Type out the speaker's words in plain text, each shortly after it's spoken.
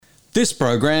This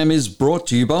program is brought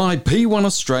to you by P1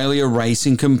 Australia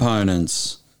Racing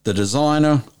Components, the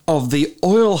designer of the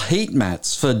oil heat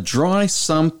mats for dry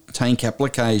sump tank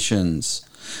applications.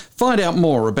 Find out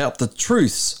more about the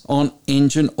truths on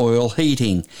engine oil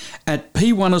heating at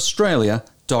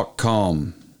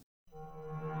p1australia.com.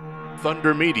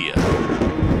 Thunder Media.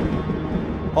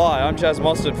 Hi, I'm Chaz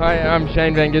Mostert. Hi, I'm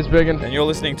Shane Van Gisbergen. And you're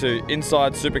listening to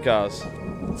Inside Supercars.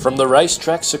 From the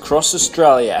racetracks across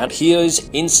Australia, and here's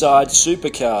Inside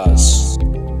Supercars.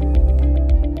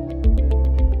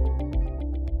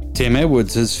 Tim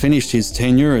Edwards has finished his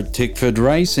tenure at Tickford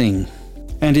Racing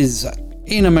and is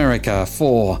in America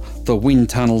for the wind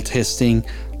tunnel testing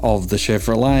of the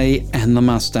Chevrolet and the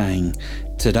Mustang.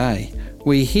 Today,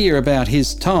 we hear about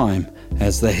his time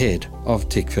as the head of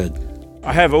Tickford.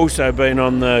 I have also been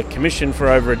on the commission for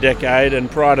over a decade,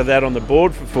 and prior to that on the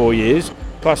board for 4 years,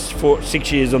 plus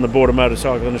 6 years on the board of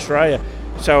Motorcycle in Australia.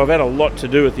 So I've had a lot to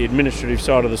do with the administrative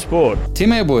side of the sport.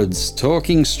 Tim Edwards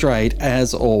talking straight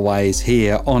as always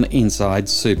here on Inside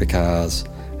Supercars.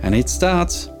 And it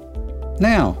starts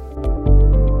now.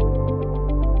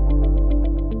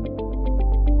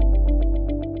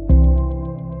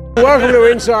 Welcome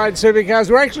to Inside Supercars.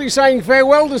 We're actually saying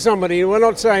farewell to somebody. We're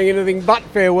not saying anything but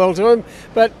farewell to him.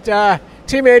 But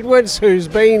Tim Edwards, who's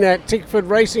been at Tickford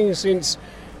Racing since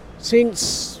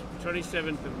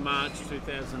 27th of March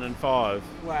 2005.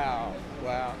 Wow.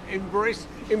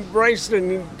 Embraced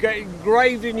and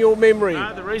engraved in your memory.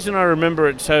 The reason I remember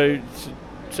it so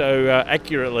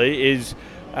accurately is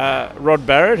Rod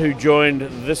Barrett, who joined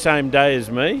the same day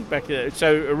as me back there.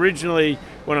 So originally,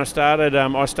 when I started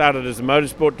as a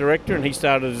motorsport director, and he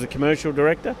started as a commercial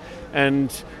director,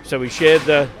 and so we shared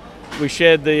the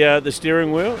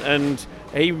steering wheel, and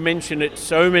he mentioned it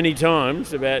so many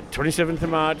times about 27th of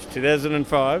March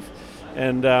 2005,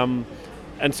 and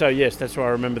so yes, that's why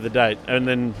I remember the date. And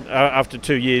then after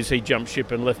 2 years, he jumped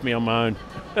ship and left me on my own.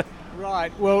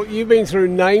 Right. Well, you've been through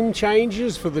name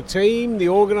changes for the team, the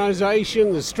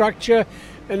organisation, the structure,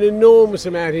 an enormous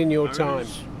amount in your time.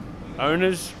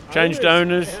 Changed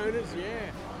owners.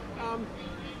 Yeah.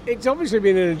 It's obviously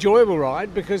been an enjoyable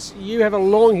ride because you have a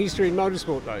long history in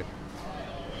motorsport, though.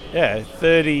 Yeah,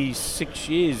 36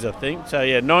 years, I think. So,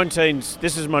 yeah,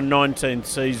 this is my 19th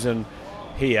season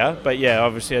here. But, yeah,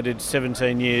 obviously I did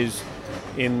 17 years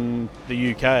in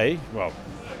the UK. Well,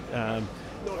 not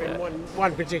in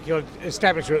one particular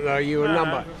establishment, though. You were a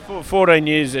number. 14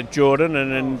 years at Jordan,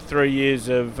 and then 3 years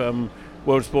of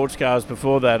World Sports Cars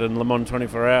before that, and Le Mans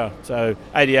 24 Hour. So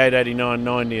 88, 89,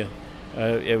 90,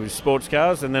 it was sports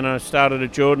cars. And then I started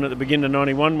at Jordan at the beginning of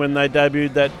 91 when they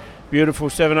debuted that beautiful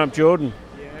 7-Up Jordan.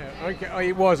 Yeah, okay. Oh,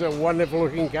 it was a wonderful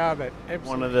looking car.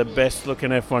 One of the best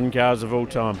looking F1 cars of all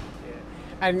time.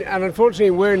 And unfortunately,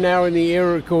 we're now in the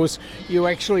era, of course, you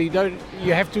actually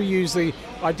you have to use the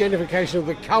identification of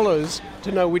the colours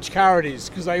to know which car it is,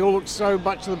 because they all look so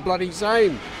much the bloody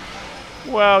same.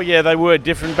 Well, yeah, they were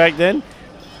different back then.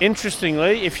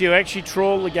 Interestingly, if you actually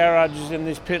trawl the garages in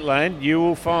this pit lane, you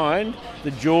will find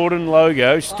the Jordan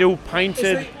logo still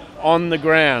painted on the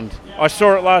ground. I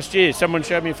saw it last year. Someone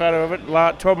showed me a photo of it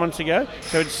 12 months ago.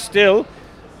 So it's still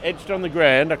etched on the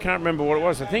ground. I can't remember what it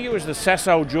was. I think it was the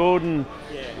Sasol Jordan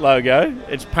logo.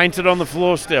 It's painted on the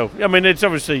floor still. I mean, it's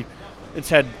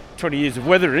had 20 years of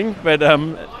weathering, but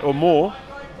or more.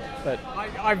 But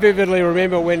I vividly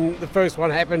remember when the first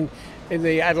one happened in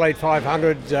the Adelaide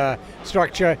 500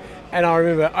 structure, and I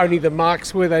remember only the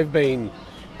marks where they've been,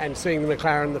 and seeing the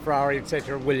McLaren, the Ferrari,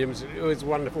 etc., Williams. It was a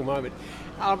wonderful moment.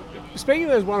 Speaking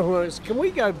of those wonderful moments, can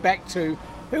we go back to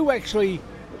who actually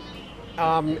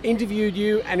interviewed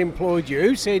you and employed you?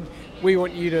 Who said, we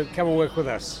want you to come and work with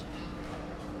us?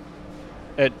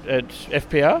 At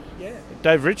FPR? Yeah.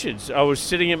 Dave Richards. I was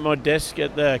sitting at my desk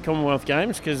at the Commonwealth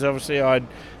Games because obviously I'd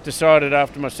decided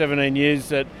after my 17 years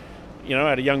that, I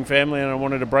had a young family and I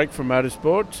wanted a break from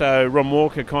motorsport. So Ron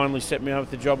Walker kindly set me up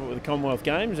with the job at the Commonwealth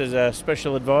Games as a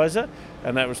special advisor,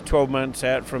 and that was 12 months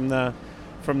out from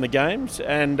the games.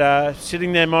 And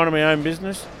sitting there minding my own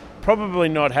business, probably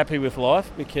not happy with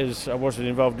life because I wasn't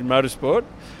involved in motorsport.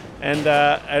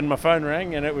 And my phone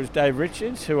rang, and it was Dave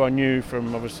Richards, who I knew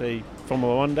from obviously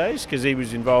Formula One days, because he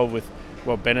was involved with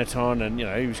Benetton, and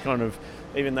he was kind of,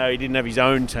 even though he didn't have his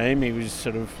own team, he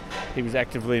was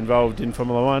actively involved in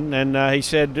Formula One. And he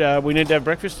said, we need to have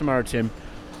breakfast tomorrow, Tim.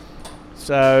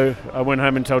 So I went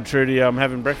home and told Trudy I'm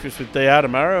having breakfast with DR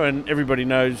tomorrow, and everybody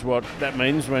knows what that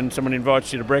means when someone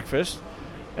invites you to breakfast.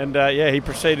 And he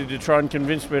proceeded to try and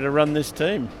convince me to run this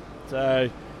team. So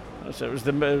it was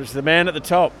the man at the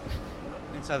top.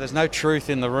 And so there's no truth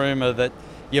in the rumour that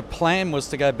your plan was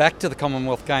to go back to the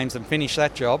Commonwealth Games and finish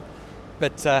that job,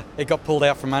 but it got pulled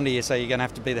out from under you, so you're going to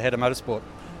have to be the head of motorsport.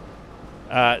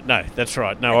 No, that's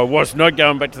right. No, I was not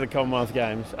going back to the Commonwealth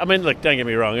Games. I mean, look, don't get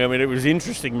me wrong. I mean, it was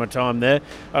interesting, my time there.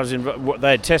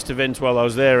 They had test events while I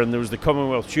was there, and there was the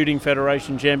Commonwealth Shooting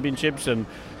Federation Championships and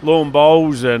lawn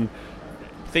bowls and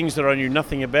things that I knew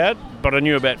nothing about, but I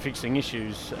knew about fixing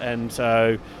issues. And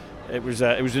so it was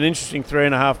an interesting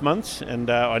 3.5 months, and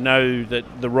I know that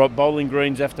the bowling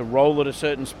greens have to roll at a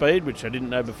certain speed, which I didn't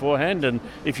know beforehand, and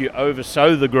if you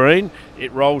oversow the green,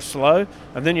 it rolls slow,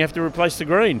 and then you have to replace the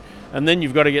green. And then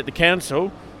you've got to get the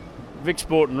council, Vic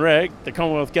Sport and Rec, the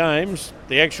Commonwealth Games,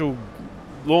 the actual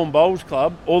Lawn Bowls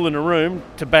Club, all in a room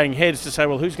to bang heads to say,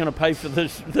 well, who's going to pay for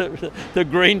the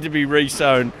green to be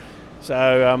resown?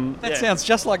 So that sounds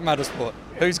just like motorsport.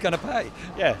 Who's going to pay?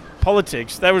 Yeah,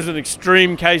 politics. That was an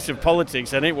extreme case of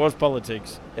politics, and it was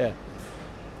politics. Yeah.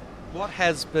 What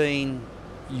has been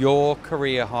your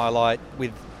career highlight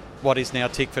with what is now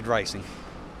Tickford Racing?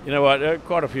 You know what?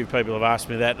 Quite a few people have asked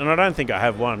me that, and I don't think I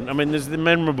have one. I mean, there's the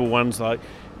memorable ones like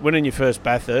winning your first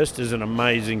Bathurst is an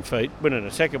amazing feat. Winning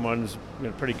a second one's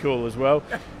pretty cool as well.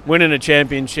 Winning a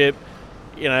championship,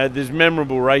 there's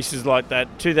memorable races like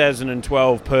that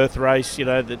 2012 Perth race,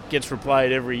 that gets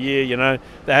replayed every year.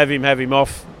 The have him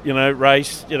off,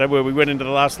 race, where we went into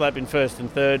the last lap in first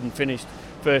and third and finished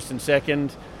first and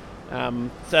second.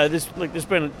 So there's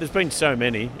been so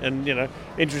many, and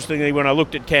interestingly, when I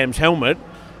looked at Cam's helmet.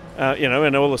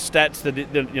 And all the stats that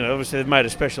obviously they've made a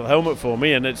special helmet for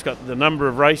me, and it's got the number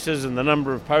of races and the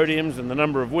number of podiums and the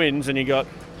number of wins, and you got,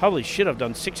 holy shit, I've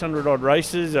done 600 odd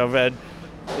races, I've had,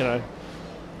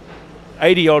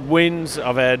 80 odd wins,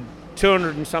 I've had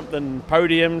 200 and something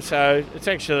podiums, so it's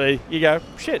actually, you go,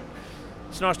 shit,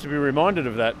 it's nice to be reminded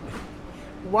of that.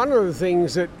 One of the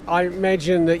things that I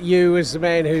imagine that you, as the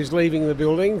man who's leaving the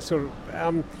building,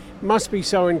 must be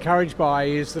so encouraged by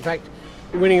is the fact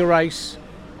winning a race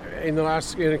in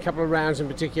a couple of rounds in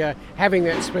particular, having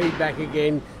that speed back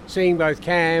again, seeing both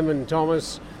Cam and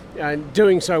Thomas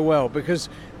doing so well, because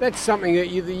that's something that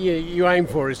you aim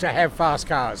for, is to have fast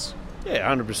cars. Yeah,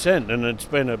 100%, and it's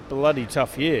been a bloody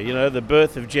tough year. The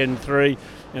birth of Gen 3,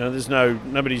 there's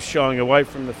nobody's shying away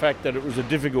from the fact that it was a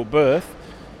difficult birth,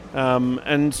 and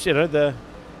a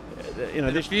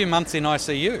few months in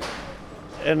ICU.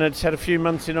 And it's had a few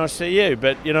months in ICU,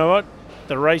 but you know what?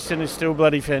 The racing is still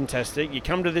bloody fantastic. You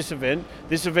come to this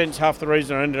event's half the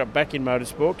reason I ended up back in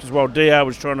motorsport, because while DR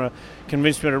was trying to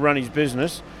convince me to run his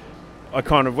business, I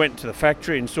kind of went to the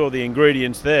factory and saw the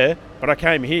ingredients there, but I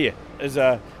came here as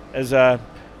a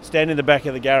stand in the back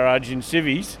of the garage in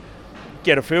civvies,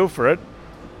 get a feel for it,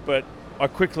 but I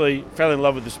quickly fell in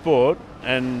love with the sport,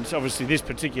 and obviously this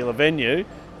particular venue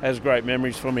has great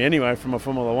memories for me anyway from my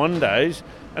Formula One days,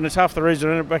 and it's half the reason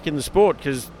I ended up back in the sport,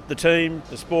 because the team,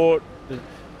 the sport,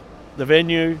 the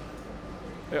venue,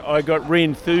 I got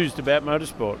re-enthused about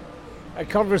motorsport. A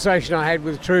conversation I had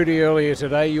with Trudy earlier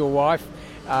today, your wife,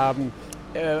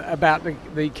 about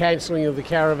the cancelling of the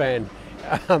caravan.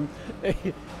 There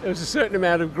was a certain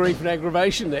amount of grief and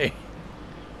aggravation there.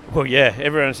 Well, yeah,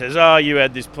 everyone says, you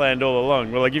had this planned all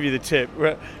along. Well, I give you the tip.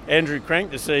 Andrew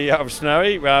Crank, the CEO of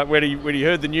Snowy, when he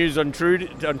heard the news on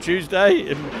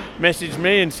Tuesday, and messaged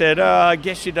me and said, I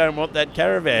guess you don't want that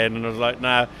caravan. And I was like,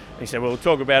 no. He said, well, we'll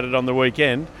talk about it on the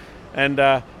weekend. And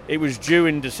it was due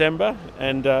in December,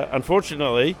 and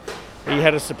unfortunately, he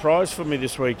had a surprise for me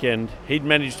this weekend. He'd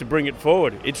managed to bring it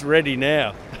forward. It's ready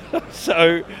now.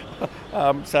 So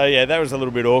yeah, that was a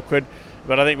little bit awkward.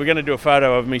 But I think we're going to do a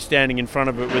photo of me standing in front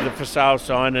of it with a for sale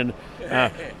sign and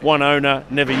one owner,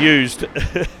 never used.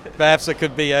 Perhaps it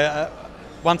could be,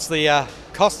 once the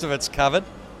cost of it's covered,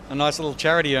 a nice little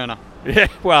charity earner. Yeah,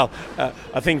 well,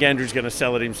 I think Andrew's going to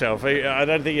sell it himself. I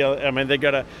don't think they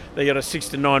got a 6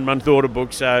 to 9 month order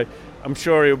book, so I'm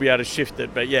sure he'll be able to shift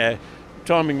it. But yeah,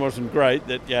 timing wasn't great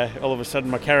that all of a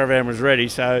sudden my caravan was ready.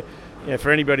 So yeah,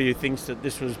 for anybody who thinks that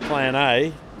this was Plan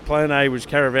A was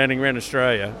caravanning around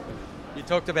Australia. You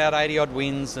talked about 80 odd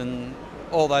wins and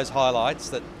all those highlights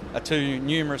that are too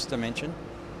numerous to mention.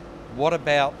 What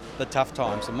about the tough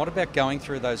times, and what about going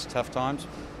through those tough times?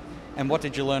 And what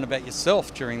did you learn about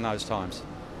yourself during those times?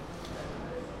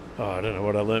 I don't know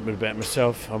what I learnt about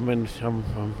myself. I mean,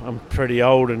 I'm pretty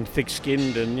old and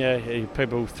thick-skinned, and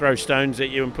people throw stones at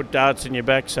you and put darts in your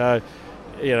back. So,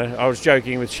 I was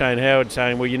joking with Shane Howard,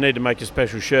 saying, "Well, you need to make a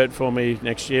special shirt for me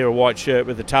next year, a white shirt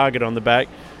with a target on the back."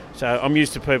 So I'm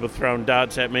used to people throwing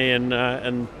darts at me, and I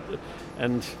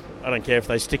don't care if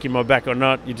they stick in my back or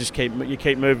not. You just keep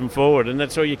moving forward, and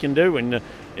that's all you can do. And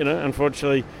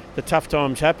unfortunately, the tough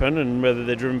times happen, and whether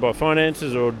they're driven by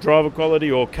finances or driver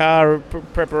quality or car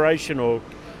preparation or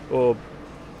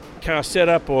car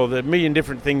setup or the million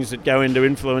different things that go into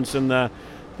influencing the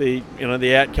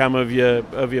outcome of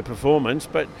your performance.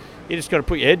 But you just got to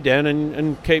put your head down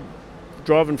and keep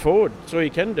driving forward. That's all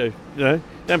you can do.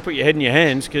 Don't put your head in your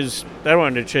hands because they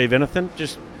won't achieve anything.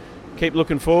 Just keep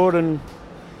looking forward. And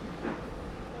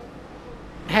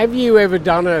have you ever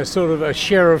done a sort of a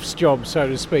sheriff's job, so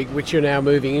to speak, which you're now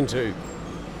moving into?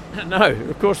 No,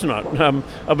 of course not.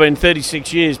 I've been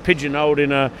 36 years pigeonholed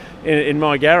in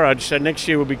my garage, so next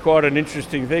year will be quite an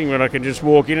interesting thing when I can just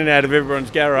walk in and out of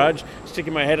everyone's garage,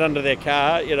 sticking my head under their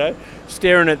car,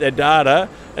 staring at their data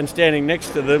and standing next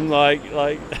to them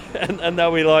and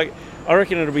they'll be like, I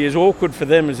reckon it'll be as awkward for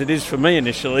them as it is for me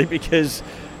initially because,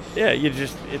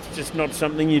 it's just not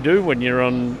something you do when you're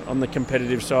on the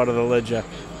competitive side of the ledger.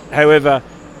 However,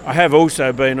 I have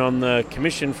also been on the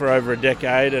commission for over a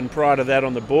decade, and prior to that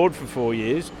on the board for 4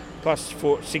 years, plus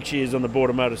 6 years on the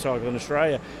board of Motorcycling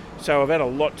Australia. So I've had a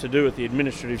lot to do with the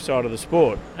administrative side of the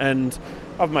sport, and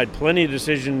I've made plenty of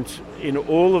decisions in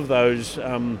all of those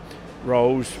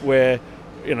roles where,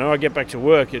 I get back to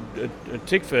work at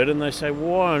Tickford and they say,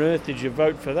 why on earth did you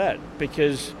vote for that?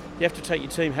 Because you have to take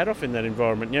your team hat off in that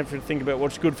environment. You have to think about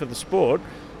what's good for the sport,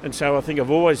 and so I think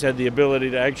I've always had the ability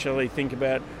to actually think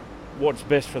about what's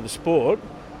best for the sport,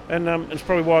 and it's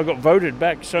probably why I got voted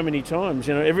back so many times.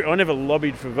 I never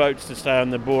lobbied for votes to stay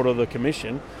on the board or the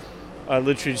commission. I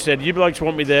literally said, you blokes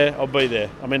want me there, I'll be there.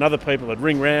 I mean, other people would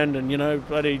ring round and,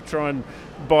 bloody try and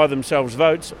buy themselves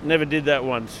votes. Never did that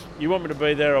once. You want me to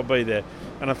be there, I'll be there.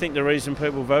 And I think the reason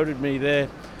people voted me there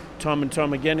time and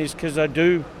time again is because I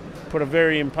do put a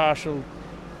very impartial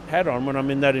hat on when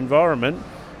I'm in that environment,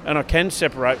 and I can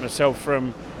separate myself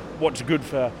from what's good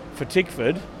for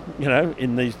Tickford,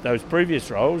 in those previous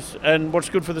roles, and what's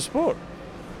good for the sport.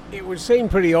 It would seem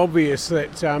pretty obvious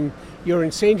that your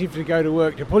incentive to go to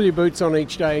work, to pull your boots on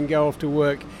each day and go off to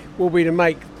work, will be to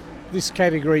make this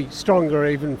category stronger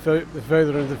even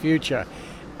further into the future.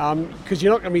 Because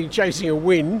you're not going to be chasing a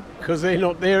win because they're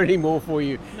not there anymore for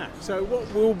you. No. So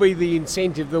what will be the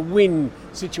incentive, the win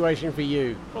situation for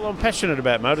you? Well, I'm passionate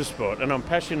about motorsport and I'm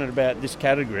passionate about this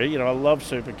category. I love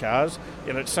supercars.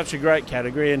 It's such a great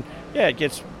category, and it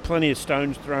gets plenty of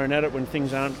stones thrown at it when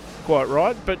things aren't quite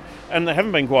right, and they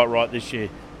haven't been quite right this year.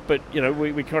 But,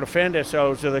 we kind of found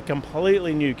ourselves with a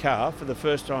completely new car for the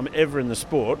first time ever in the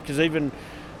sport, because even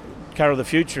Car of the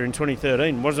Future in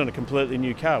 2013 wasn't a completely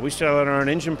new car. We still had our own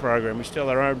engine program, we still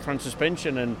had our own front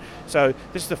suspension, and so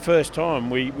this is the first time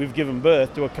we've given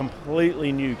birth to a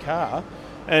completely new car.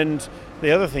 And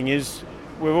the other thing is,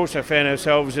 we've also found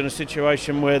ourselves in a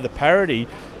situation where the parity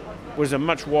was a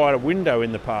much wider window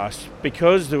in the past,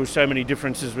 because there were so many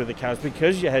differences with the cars,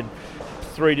 because you had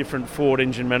 3 different Ford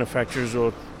engine manufacturers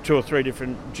or 2 or 3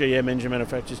 different GM engine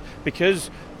manufacturers, because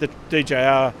the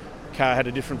DJR car had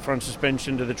a different front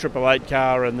suspension to the 888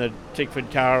 car and the Tickford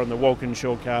car and the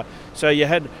Walkinshaw car. So you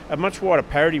had a much wider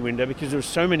parity window because there were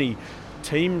so many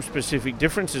team-specific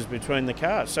differences between the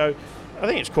cars. So I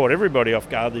think it's caught everybody off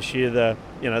guard this year,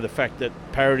 the fact that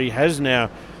parity has now,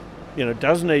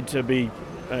 does need to be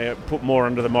put more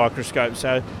under the microscope.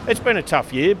 So it's been a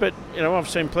tough year, but, I've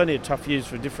seen plenty of tough years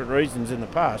for different reasons in the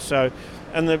past. So,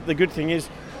 and the good thing is,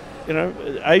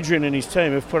 Adrian and his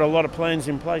team have put a lot of plans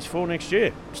in place for next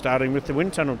year, starting with the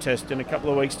wind tunnel test in a couple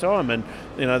of weeks' time, and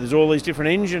there's all these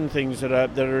different engine things that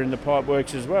are in the pipe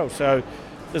works as well. So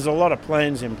there's a lot of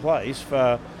plans in place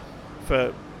for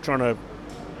trying to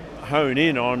hone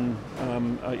in on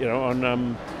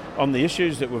on the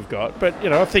issues that we've got. But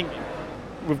I think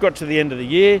we've got to the end of the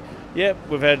year. Yeah,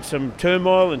 we've had some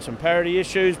turmoil and some parity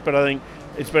issues, but I think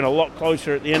it's been a lot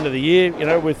closer at the end of the year,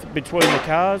 between the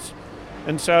cars.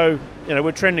 And so,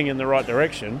 we're trending in the right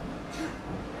direction.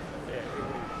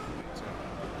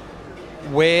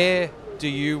 Where do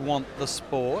you want the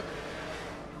sport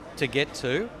to get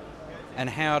to, and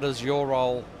how does your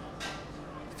role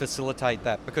facilitate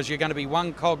that? Because you're going to be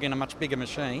one cog in a much bigger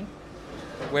machine,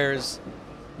 whereas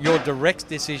your direct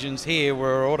decisions here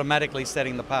were automatically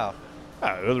setting the path.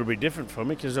 Oh, it'll be different for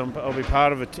me because I'll be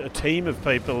part of a team of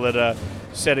people that are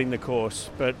setting the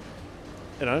course. But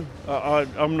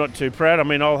I'm not too proud. I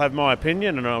mean, I'll have my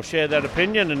opinion and I'll share that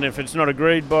opinion, and if it's not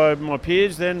agreed by my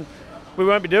peers, then we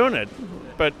won't be doing it.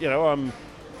 But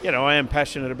I am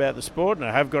passionate about the sport, and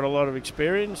I have got a lot of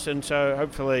experience, and so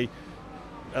hopefully,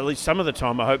 at least some of the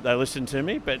time, I hope they listen to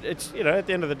me. But it's at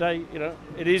the end of the day,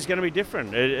 it is going to be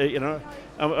different.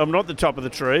 I'm not the top of the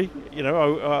tree.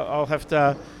 I'll have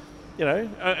to,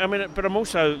 but I'm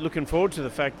also looking forward to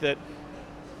the fact that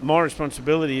my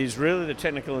responsibility is really the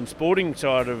technical and sporting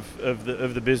side of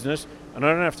the business, and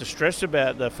I don't have to stress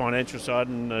about the financial side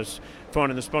and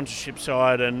finding the sponsorship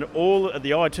side and all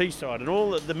the IT side and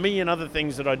all the million other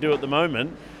things that I do at the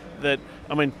moment. That,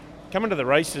 I mean, coming to the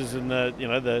races and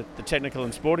the technical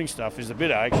and sporting stuff is the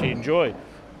bit I actually enjoy.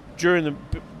 During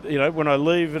when I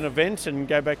leave an event and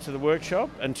go back to the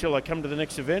workshop until I come to the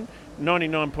next event,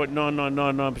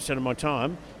 99.9999% of my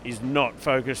time is not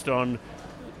focused on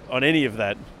any of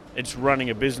that. It's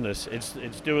running a business. It's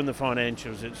doing the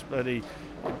financials. It's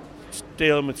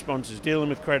dealing with sponsors, dealing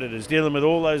with creditors, dealing with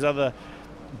all those other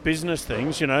business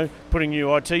things, putting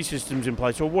new IT systems in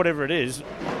place or whatever it is,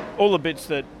 all the bits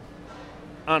that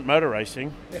aren't motor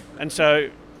racing. And so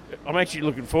I'm actually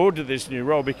looking forward to this new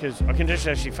role because I can just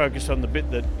actually focus on the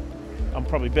bit that I'm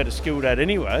probably better skilled at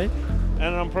anyway, and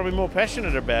I'm probably more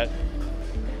passionate about.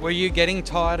 Were you getting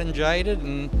tired and jaded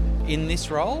in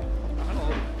this role?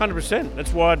 100%.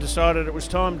 That's why I decided it was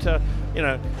time to,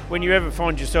 when you ever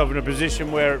find yourself in a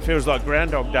position where it feels like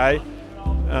Groundhog Day,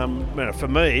 for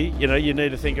me, you need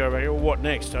to think about what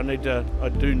next. I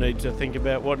do need to think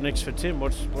about what next for Tim.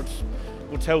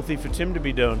 What's healthy for Tim to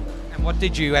be doing. And what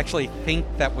did you actually think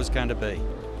that was going to be?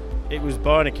 It was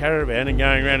buying a caravan and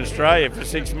going around Australia for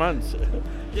 6 months.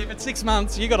 Yeah, but 6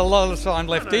 months, you got a lot of time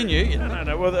left in you.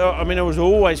 No. Well, I mean, I was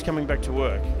always coming back to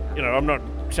work. I'm not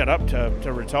set up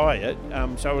to retire yet,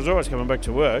 so I was always coming back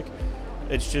to work.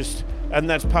 It's just, and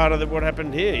that's part of what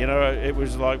happened here. It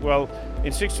was like, well,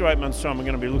 in 6 to 8 months' time, I'm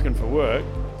going to be looking for work.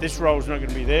 This role's not going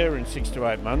to be there in 6 to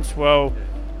 8 months. Well,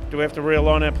 do we have to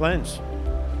realign our plans?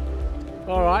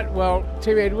 All right, well,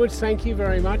 Tim Edwards, thank you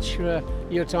very much for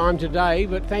your time today,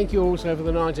 but thank you also for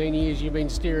the 19 years you've been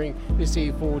steering this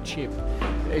here Ford ship.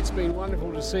 It's been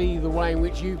wonderful to see the way in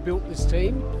which you've built this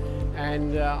team,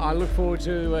 and I look forward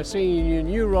to seeing you in your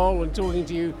new role and talking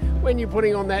to you when you're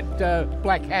putting on that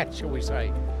black hat, shall we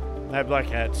say. No black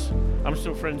hats. I'm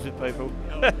still friends with people.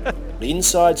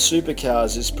 Inside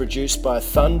Supercars is produced by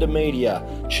Thunder Media.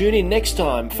 Tune in next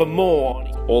time for more,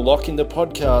 or lock in the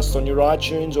podcast on your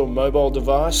iTunes or mobile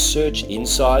device. Search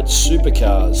Inside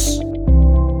Supercars.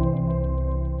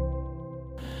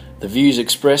 The views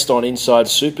expressed on Inside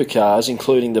Supercars,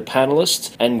 including the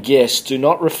panellists and guests, do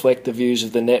not reflect the views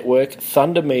of the network,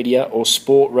 Thunder Media or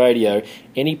Sport Radio.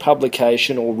 Any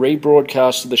publication or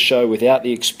rebroadcast of the show without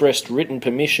the expressed written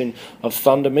permission of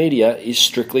Thunder Media is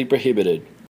strictly prohibited.